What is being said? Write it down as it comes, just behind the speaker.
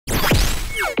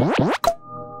I'm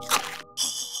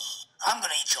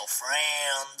gonna eat your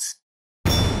friends.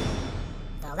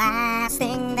 The last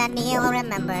thing that Neil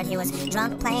remembered, he was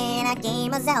drunk playing a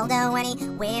game of Zelda when he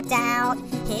whipped out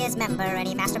his member and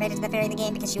he masturbated to the fairy in the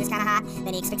game because she was kind of hot.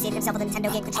 Then he asphyxiated himself with a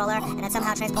Nintendo game controller and then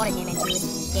somehow transported him into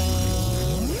his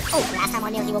game. Oh, last time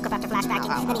on Neil, he woke up after flashbacking.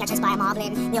 Then he got chased by a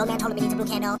moblin. The old man told him he needs a blue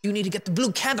candle. You need to get the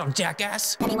blue candle,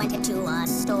 jackass. Then he went into a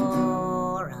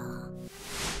store.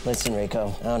 Listen,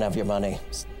 Rico, I don't have your money.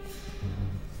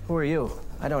 Who are you?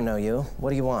 I don't know you.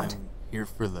 What do you want? I'm here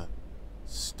for the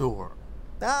store.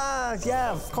 Ah,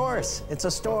 yeah, of course. It's a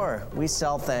store. We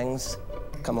sell things.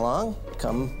 Come along.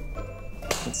 Come.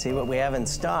 Let's see what we have in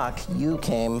stock. You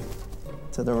came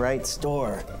to the right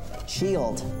store.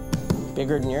 Shield.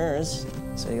 Bigger than yours,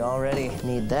 so you already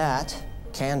need that.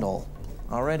 Candle.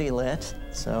 Already lit,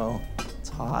 so it's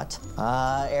hot.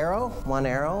 Arrow. 1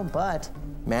 arrow, but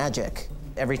magic.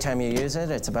 Every time you use it,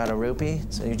 it's about a rupee.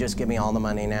 So you just give me all the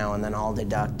money now, and then I'll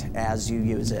deduct as you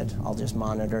use it. I'll just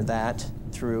monitor that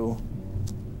through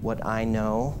what I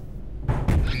know.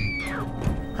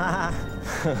 Haha.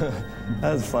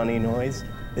 That was a funny noise.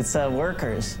 It's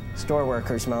workers, store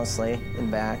workers mostly, in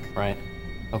back. Right.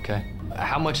 Okay.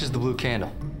 How much is the blue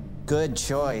candle? Good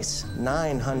choice.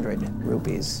 900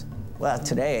 rupees. Well,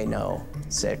 today, no,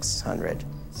 600.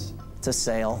 It's a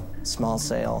sale, small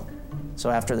sale. So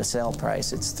after the sale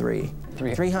price, it's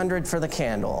 300 for the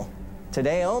candle.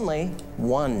 Today only,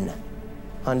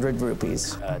 100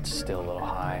 rupees. It's still a little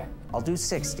high. I'll do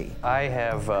 60. I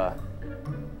have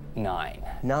 9.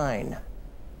 9.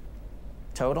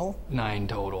 Total? 9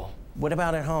 total. What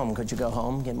about at home? Could you go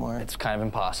home, get more? It's kind of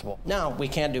impossible. No, we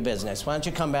can't do business. Why don't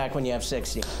you come back when you have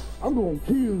 60? I'm gonna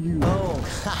kill you. Oh,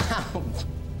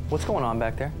 What's going on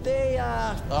back there?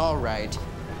 all right.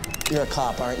 You're a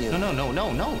cop, aren't you?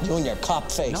 No. Doing your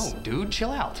cop face. No, dude,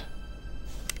 chill out.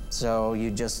 So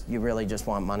you really just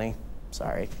want money?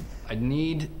 Sorry. I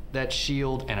need that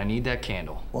shield and I need that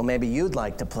candle. Well, maybe you'd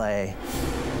like to play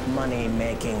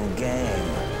money-making game.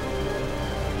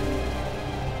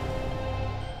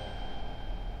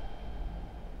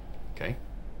 Okay.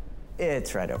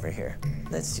 It's right over here.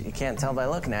 You can't tell by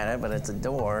looking at it, but it's a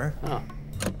door. Oh.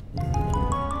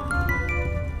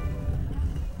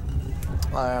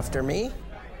 After me.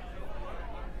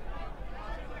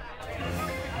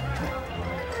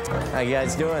 How you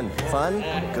guys doing? Fun?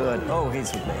 Good. Oh,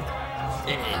 he's with me.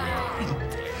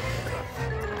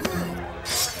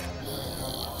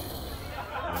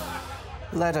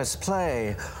 Let us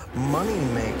play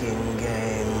money-making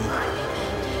game.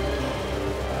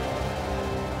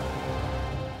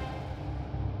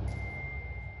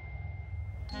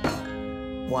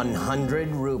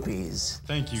 $100 rupees.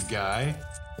 Thank you, guy.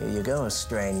 Here you go,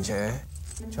 stranger.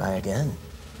 Try again.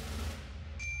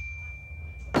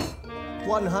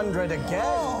 100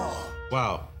 again.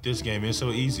 Wow, this game is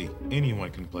so easy. Anyone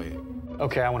can play it.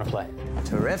 Okay, I want to play.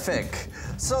 Terrific.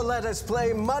 So let us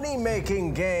play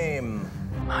money-making game.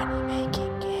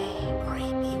 Money-making game,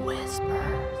 creepy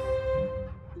whispers.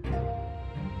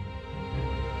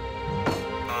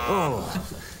 Oh,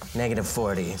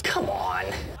 -40. Come on.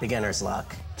 Beginner's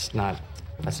luck. That's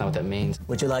not what that means.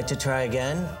 Would you like to try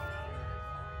again?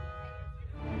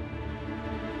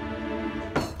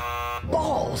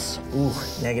 Balls! Ooh,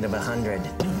 -100.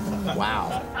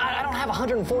 Wow. I don't have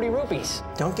 140 rupees.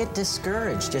 Don't get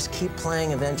discouraged. Just keep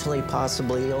playing. Eventually,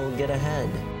 possibly, you'll get ahead.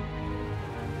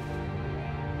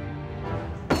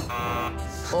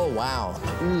 Oh, wow.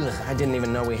 Ugh, I didn't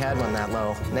even know we had one that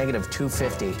low.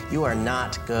 -250. You are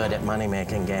not good at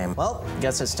money-making game. Well,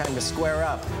 guess it's time to square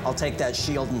up. I'll take that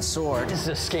shield and sword. This is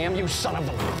a scam, you son of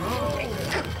a...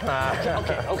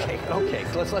 Okay.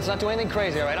 Let's not do anything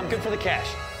crazy, all right? I'm good for the cash.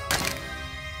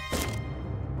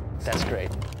 That's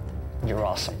great. You're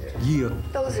awesome. Yeah.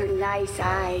 Those are nice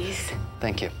eyes.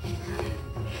 Thank you.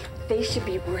 They should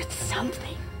be worth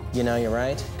something. You know, you're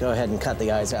right. Go ahead and cut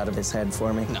the eyes out of his head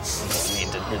for me. No, I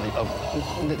need to really... Oh,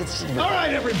 All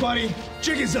right, everybody,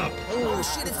 jig is up. Oh,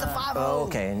 shit, it's the 5-0.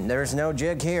 Okay, there's no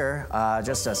jig here.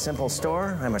 Just a simple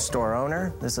store. I'm a store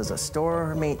owner. This is a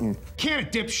store meeting. Can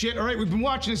it, dipshit? All right, we've been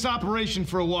watching this operation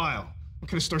for a while. What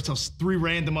kind of store sells 3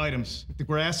 random items? You think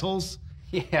we're assholes?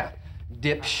 yeah,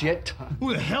 dipshit.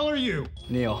 Who the hell are you?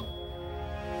 Neil.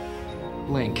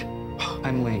 Link.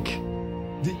 I'm Link.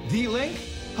 The Link?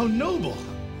 How noble.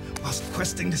 Whilst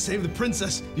questing to save the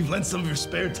princess, you've lent some of your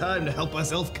spare time to help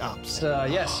us elf cops.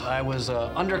 Yes, I was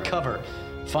undercover.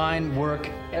 Fine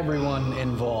work, everyone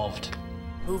involved.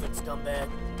 Move it, scumbag.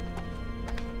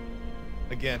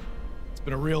 Again, it's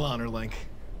been a real honor, Link.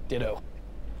 Ditto.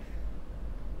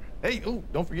 Hey, ooh,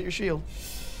 don't forget your shield.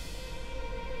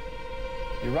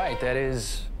 You're right, that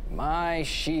is My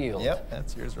shield. Yep,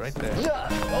 that's yours right there.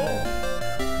 Oh,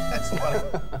 that's funny.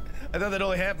 I thought that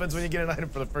only happens when you get an item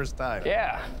for the first time.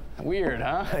 Yeah, weird,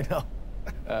 huh? I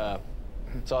know.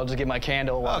 So I'll just get my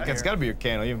candle. Oh, it's got to be your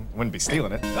candle. You wouldn't be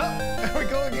stealing it. Oh, there we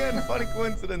go again. Funny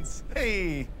coincidence.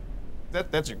 Hey,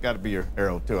 that's got to be your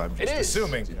arrow too. I'm just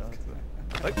assuming. You know,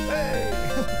 like,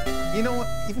 hey. You know what?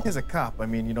 Even as a cop, I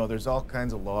mean, you know, there's all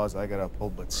kinds of laws I got to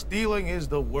uphold, but stealing is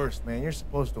the worst, man. You're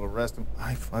supposed to arrest them.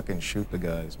 I fucking shoot the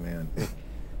guys, man.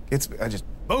 I just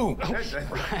boom.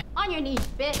 On your knees,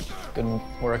 bitch. Good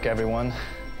work, everyone.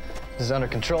 This is under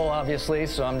control, obviously,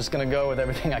 so I'm just gonna go with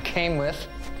everything I came with.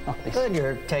 Good,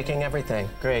 you're taking everything.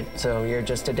 Great, so you're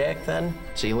just a dick then?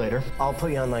 See you later. I'll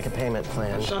put you on like a payment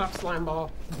plan. Shut up, slime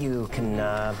ball. You can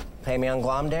pay me on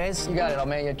glom days? You got it, I'll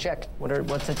mail you a check.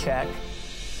 What's a check?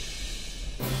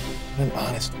 An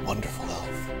honest, wonderful elf.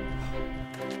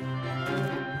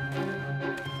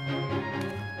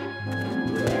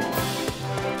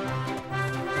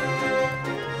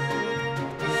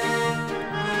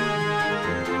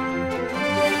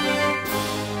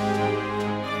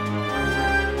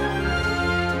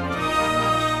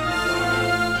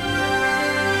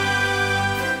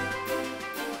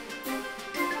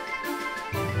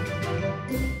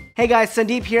 Hey guys,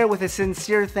 Sandeep here with a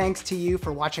sincere thanks to you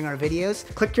for watching our videos.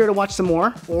 Click here to watch some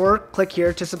more, or click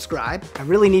here to subscribe. I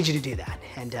really need you to do that,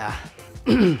 and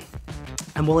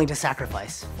I'm willing to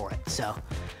sacrifice for it. So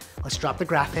let's drop the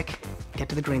graphic, get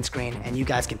to the green screen, and you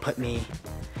guys can put me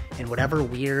in whatever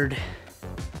weird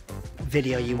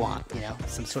video you want, you know,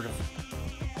 some sort of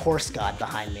horse god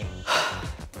behind me.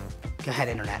 Go ahead,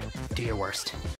 internet, do your worst.